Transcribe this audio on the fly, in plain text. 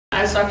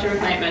as Dr.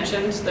 McKnight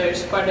mentioned,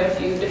 there's quite a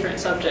few different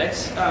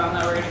subjects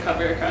that we're going to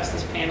cover across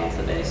this panel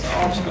today, so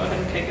I'll just go ahead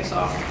and kick us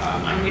off.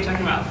 I'm going to be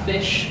talking about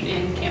fish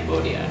in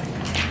Cambodia.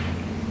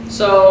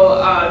 So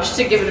just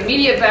to give an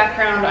immediate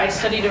background, I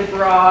studied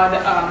abroad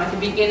at the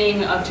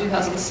beginning of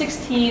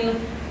 2016 in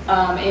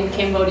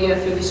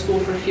Cambodia through the School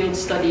for Field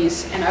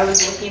Studies, and I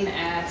was looking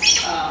at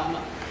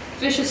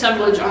fish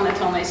assemblage on the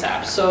Toal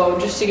Sap. So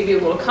just to give you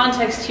a little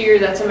context here,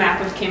 that's a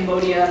map of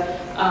Cambodia,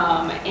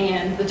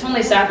 and the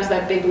Toal Sap is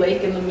that big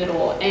lake in the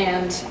middle,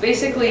 and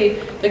basically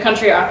the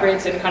country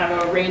operates in kind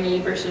of a rainy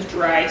versus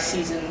dry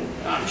season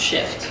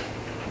shift.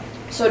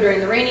 So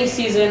during the rainy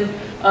season,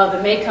 the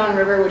Mekong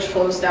River, which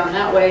flows down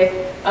that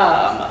way,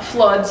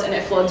 floods, and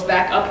it floods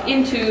back up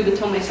into the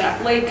Toal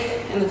Sap Lake,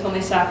 and the Toal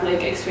Sap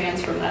Lake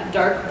expands from that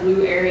dark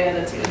blue area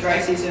that's in the dry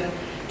season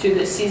to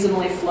the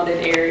seasonally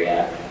flooded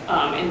area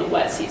in the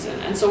wet season.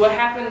 And so what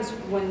happens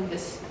when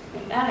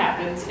that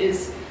happens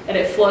is that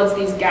it floods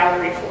these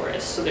gallery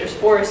forests. So there's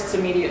forests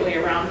immediately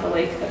around the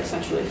lake that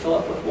essentially fill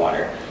up with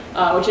water,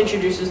 which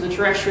introduces the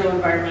terrestrial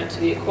environment to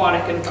the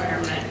aquatic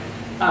environment,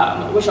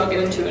 which I'll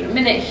get into in a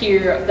minute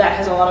here. That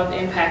has a lot of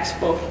impacts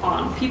both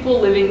on people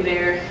living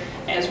there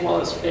as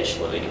well as fish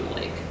living in the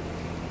lake.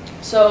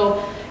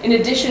 So in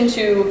addition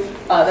to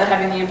that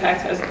having the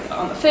impact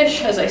on the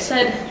fish, as I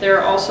said, there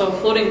are also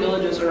floating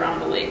villages around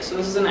the lake. So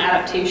this is an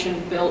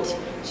adaptation built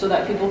so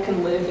that people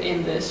can live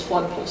in this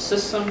flood pulse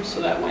system,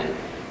 so that when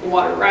the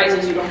water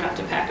rises, you don't have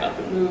to pack up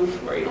and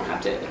move, or you don't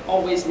have to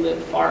always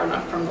live far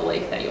enough from the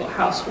lake that your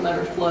house will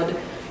never flood.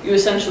 You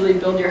essentially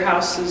build your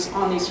houses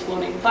on these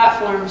floating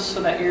platforms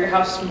so that your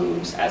house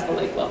moves as the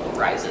lake level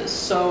rises.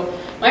 So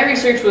my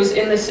research was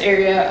in this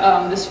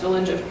area, this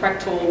village of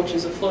Prek, which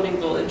is a floating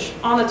village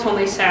on the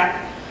Toal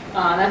Sap.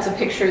 That's a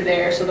picture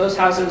there. So those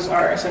houses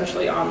are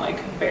essentially on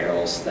like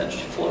barrels that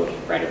float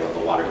right above the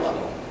water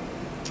level.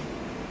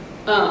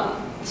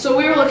 So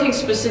we were looking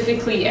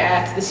specifically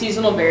at the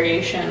seasonal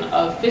variation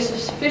of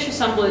fish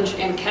assemblage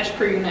and catch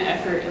per unit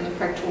effort in the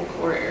Prek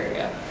core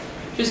area.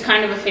 Just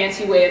kind of a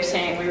fancy way of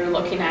saying we were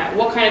looking at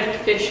what kind of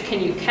fish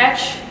can you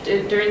catch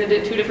during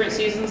the two different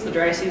seasons, the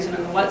dry season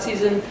and the wet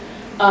season,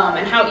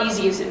 and how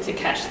easy is it to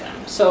catch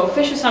them. So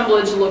fish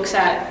assemblage looks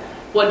at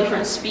what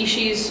different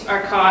species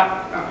are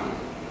caught,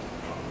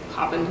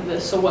 hop into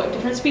this, so what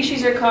different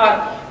species are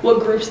caught, what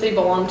groups they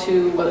belong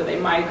to, whether they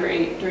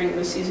migrate during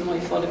the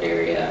seasonally flooded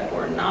area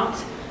or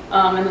not,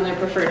 and then their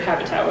preferred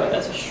habitat, whether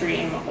that's a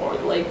stream or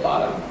the lake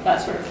bottom,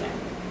 that sort of thing.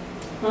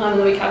 And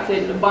then we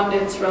calculated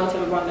abundance,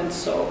 relative abundance,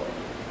 so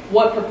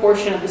what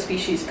proportion of the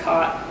species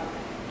caught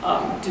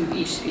do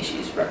each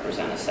species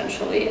represent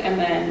essentially. And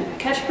then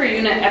catch per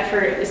unit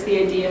effort is the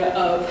idea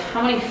of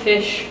how many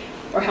fish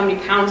or how many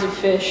pounds of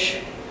fish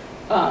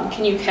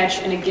can you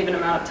catch in a given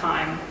amount of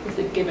time with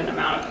a given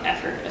amount of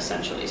effort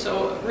essentially.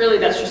 So really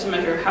that's just a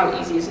measure of how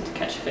easy is it to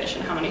catch fish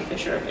and how many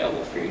fish are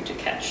available for you to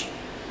catch.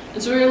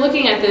 And so we were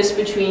looking at this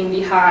between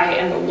the high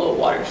and the low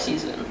water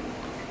season.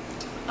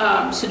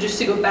 So just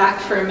to go back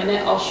for a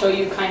minute, I'll show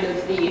you kind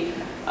of the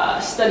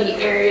study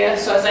area.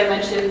 So as I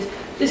mentioned,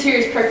 this here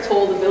is Prek,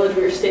 the village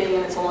we were staying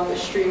in. It's along the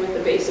stream at the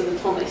base of the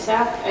Toal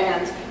Sap,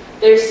 and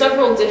there's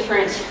several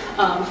different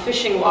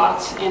fishing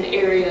lots and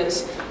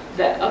areas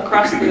that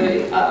across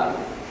the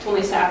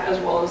Toal Sap, as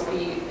well as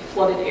the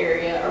flooded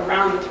area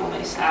around the Toal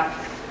Sap,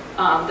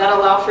 that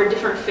allow for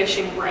different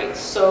fishing rights.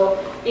 So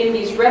in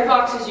these red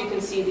boxes you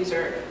can see these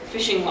are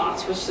fishing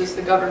lots, which is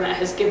the government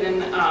has given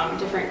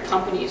different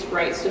companies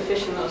rights to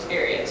fish in those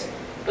areas.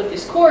 But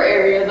this core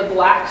area, the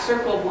black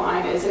circled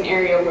line, is an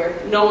area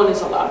where no one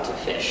is allowed to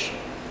fish.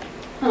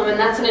 And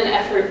that's in an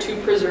effort to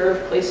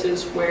preserve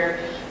places where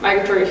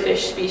migratory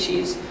fish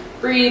species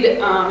breed,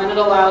 and it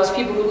allows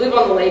people who live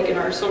on the lake and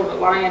are so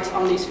reliant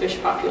on these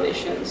fish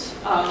populations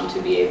to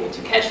be able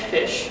to catch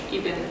fish,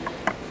 even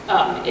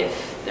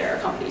if there are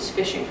companies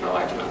fishing for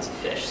large amounts of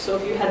fish. So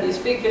if you had these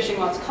big fishing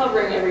lots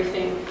covering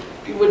everything,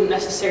 you wouldn't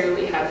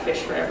necessarily have fish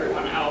for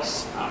everyone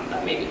else,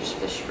 that maybe just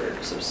fish for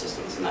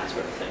subsistence and that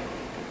sort of thing.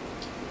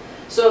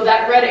 So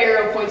that red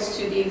arrow points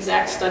to the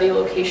exact study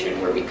location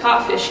where we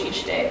caught fish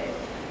each day.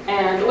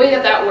 And the way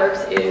that that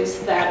worked is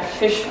that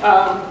fish,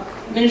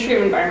 Ministry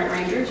of Environment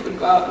Rangers would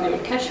go out and they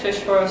would catch fish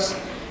for us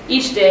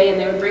each day,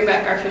 and they would bring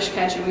back our fish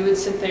catch, and we would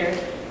sit there,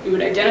 we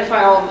would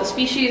identify all of the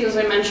species as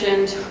I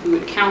mentioned, we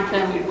would count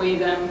them, we'd weigh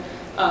them,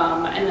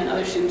 and then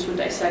other students would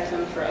dissect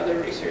them for other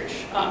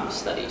research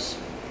studies.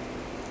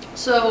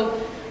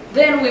 So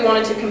then we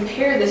wanted to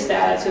compare this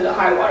data to the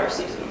high water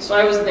season. So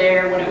I was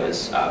there when it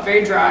was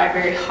very dry,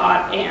 very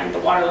hot, and the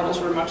water levels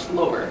were much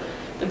lower.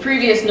 The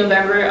previous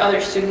November,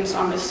 other students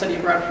on this study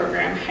abroad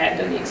program had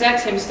done the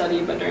exact same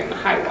study, but during the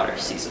high water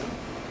season.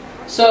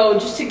 So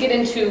just to get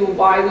into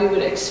why we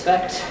would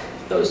expect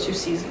those two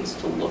seasons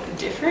to look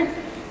different,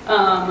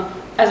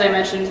 as I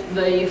mentioned,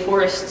 the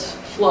forests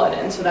flood,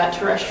 and so that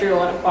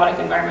terrestrial and aquatic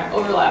environment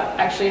overlap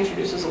actually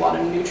introduces a lot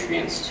of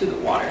nutrients to the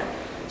water.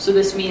 So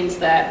this means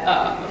that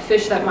a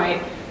fish that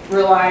might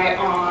rely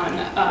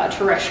on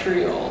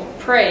terrestrial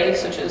prey,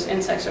 such as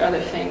insects or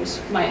other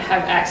things, might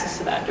have access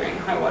to that during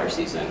high water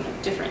season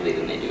differently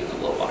than they do in the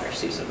low water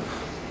season.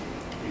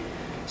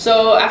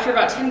 So after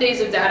about 10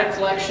 days of data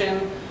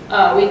collection,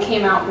 we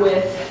came out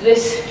with,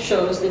 this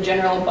shows the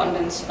general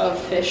abundance of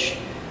fish,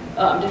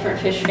 different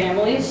fish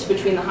families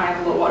between the high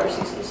and low water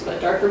season. So that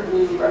darker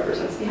blue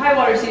represents the high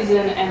water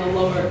season, and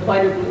the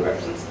lighter blue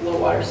represents the low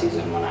water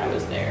season when I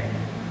was there.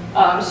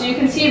 So you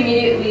can see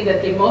immediately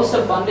that the most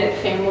abundant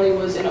family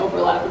was in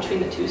overlap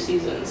between the two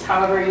seasons.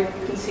 However, you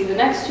can see the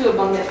next two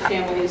abundant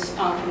families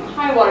from the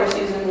high water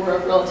season were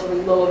of relatively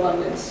low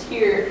abundance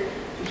here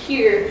and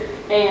here,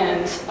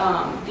 and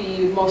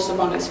the most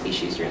abundant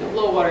species during the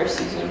low water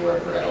season were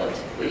of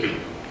relatively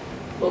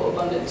low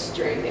abundance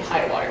during the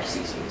high water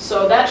season.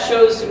 So that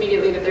shows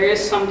immediately that there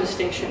is some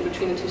distinction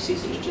between the two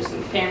seasons just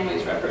in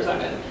families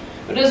represented.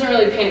 But it doesn't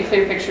really paint a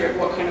clear picture of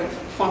what kind of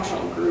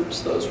functional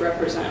groups those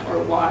represent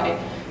or why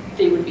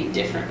they would be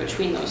different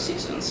between those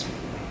seasons.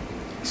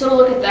 So to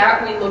look at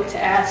that, we looked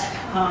at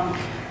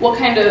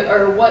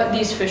what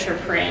these fish are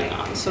preying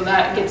on. So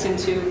that gets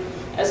into,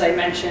 as I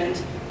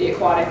mentioned, the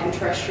aquatic and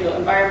terrestrial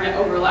environment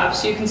overlap.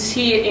 So you can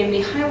see in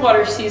the high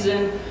water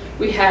season,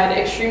 we had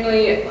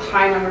extremely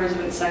high numbers of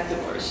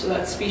insectivores. So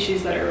that's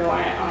species that are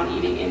reliant on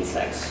eating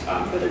insects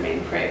for their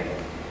main prey.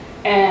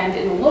 And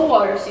in the low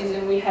water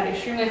season, we had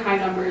extremely high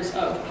numbers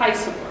of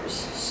piscivores.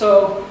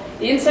 So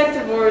the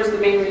insectivores, the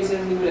main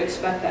reason we would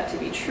expect that to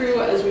be true,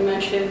 as we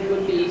mentioned,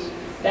 would be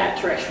that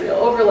terrestrial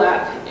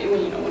overlap.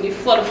 When you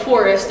flood a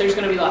forest, there's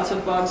going to be lots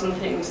of bugs and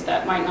things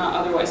that might not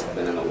otherwise have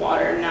been in the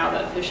water now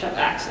that fish have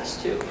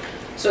access to.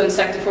 So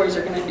insectivores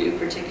are going to do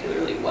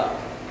particularly well.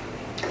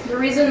 The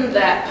reason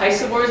that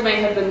piscivores may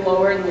have been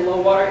lower in the low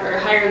water, or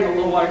higher in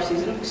the low water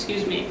season,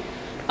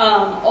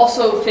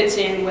 also fits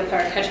in with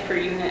our catch per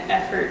unit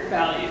effort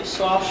values.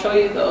 So I'll show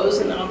you those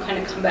and then I'll kind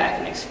of come back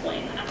and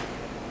explain that.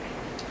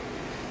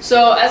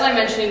 So as I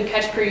mentioned,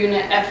 catch per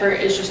unit effort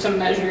is just a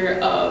measure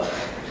of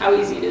how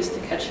easy it is to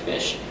catch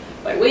fish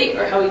by weight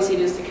or how easy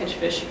it is to catch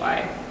fish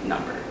by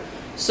number.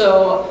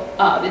 So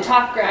the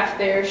top graph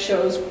there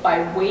shows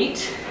by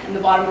weight and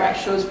the bottom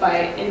graph shows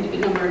by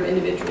number of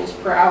individuals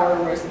per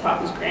hour, whereas the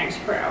top is grams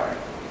per hour.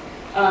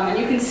 And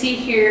you can see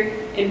here,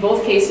 in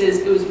both cases,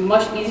 it was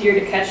much easier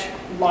to catch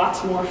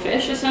lots more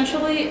fish,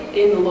 essentially,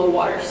 in the low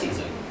water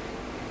season.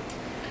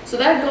 So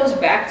that goes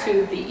back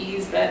to the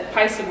ease that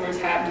piscivores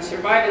have to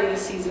survive in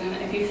this season.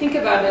 If you think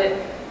about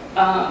it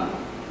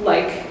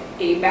like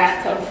a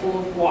bathtub full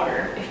of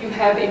water, if you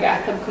have a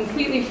bathtub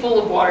completely full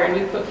of water and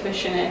you put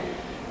fish in it,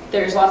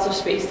 there's lots of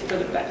space for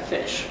the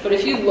fish. But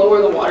if you lower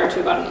the water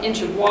to about 1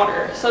 inch of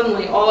water,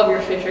 suddenly all of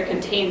your fish are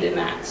contained in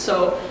that.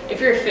 So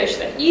if you're a fish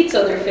that eats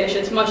other fish,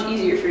 it's much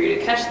easier for you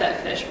to catch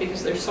that fish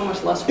because there's so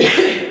much less water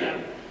for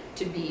them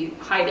to be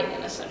hiding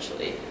in,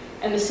 essentially.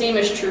 And the same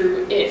is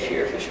true if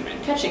you're a fisherman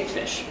catching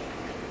fish.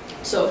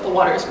 So if the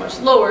water is much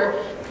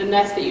lower, the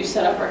nets that you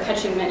set up are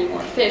catching many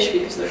more fish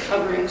because they're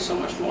covering so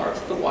much more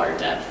of the water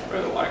depth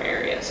or the water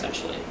area,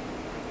 essentially.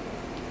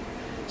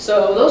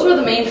 So those were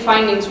the main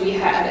findings we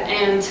had,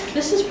 and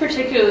this is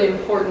particularly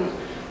important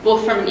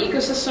both from an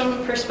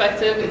ecosystem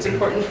perspective. It's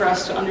important for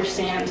us to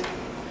understand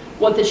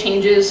what the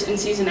changes in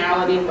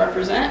seasonality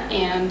represent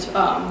and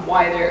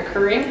why they're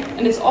occurring.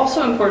 And it's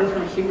also important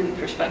from a human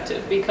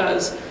perspective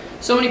because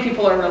so many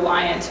people are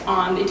reliant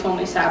on the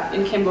Toal sap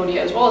in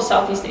Cambodia as well as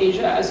Southeast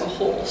Asia as a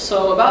whole.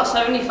 So about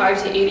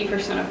 75 to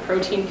 80% of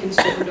protein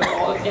consumed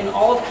in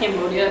all of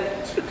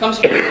Cambodia comes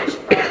from fish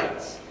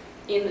products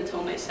in the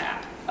Toal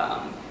sap.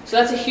 So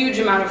that's a huge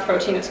amount of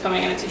protein that's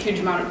coming in. It's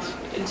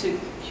a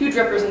huge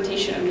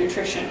representation of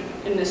nutrition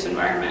in this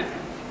environment.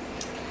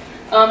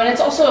 And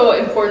it's also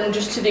important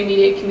just to the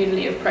immediate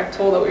community of Prek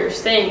Toal that we were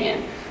staying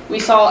in. We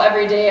saw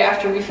every day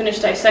after we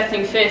finished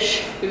dissecting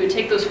fish, we would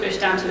take those fish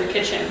down to the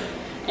kitchen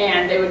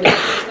and they would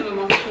disperse them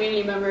amongst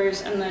community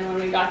members, and then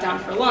when we got down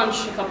for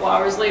lunch a couple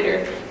hours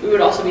later, we would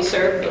also be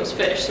served those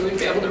fish, so we'd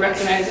be able to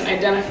recognize and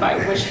identify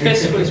which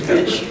fish was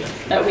which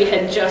that we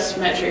had just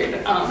measured,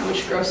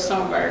 which grossed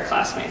some of our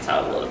classmates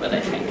out a little bit, I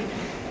think.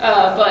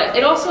 But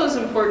it also is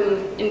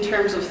important in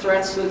terms of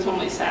threats to the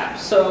Toal sap.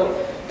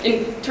 So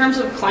in terms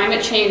of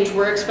climate change,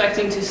 we're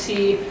expecting to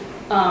see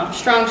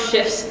strong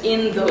shifts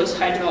in those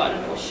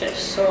hydrological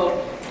shifts.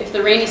 So if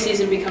the rainy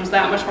season becomes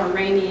that much more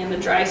rainy and the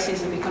dry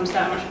season becomes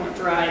that much more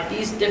dry,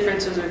 these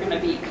differences are going to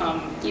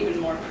become even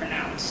more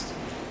pronounced.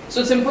 So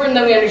it's important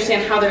that we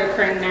understand how they're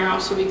occurring now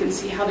so we can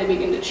see how they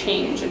begin to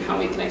change and how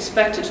we can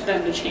expect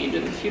them to change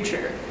in the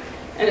future.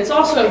 And it's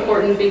also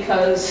important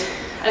because,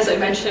 as I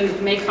mentioned,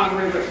 the Mekong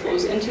River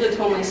flows into the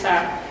Toal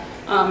sap,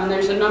 and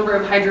there's a number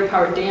of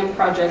hydropower dam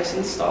projects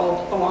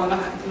installed along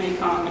the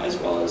Mekong as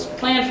well as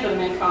planned for the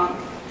Mekong,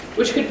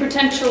 which could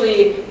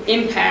potentially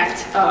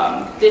impact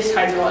this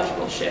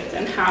hydrological shift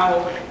and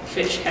how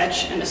fish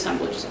catch and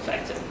assemblage is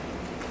affected.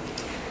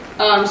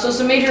 So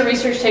some major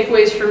research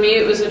takeaways for me,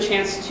 it was a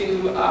chance to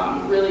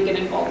really get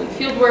involved in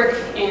field work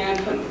and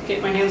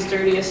get my hands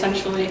dirty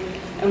essentially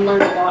and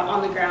learn a lot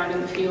on the ground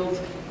in the field.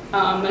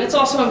 And it's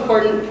also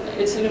important,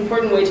 it's an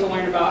important way to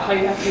learn about how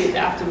you have to be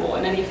adaptable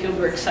in any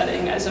fieldwork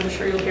setting, as I'm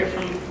sure you'll hear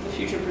from the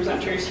future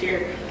presenters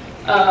here.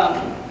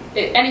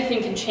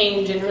 anything can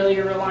change, and really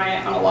you're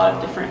reliant on a lot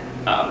of different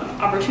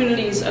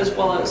opportunities, as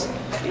well as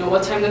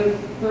what time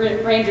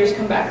the rangers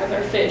come back with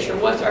our fish, or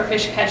what our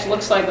fish catch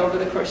looks like over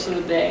the course of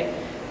the day.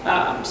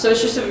 So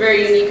it's just a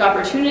very unique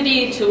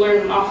opportunity to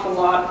learn an awful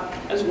lot,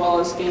 as well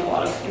as gain a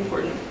lot of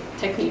important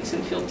techniques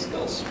and field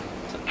skills.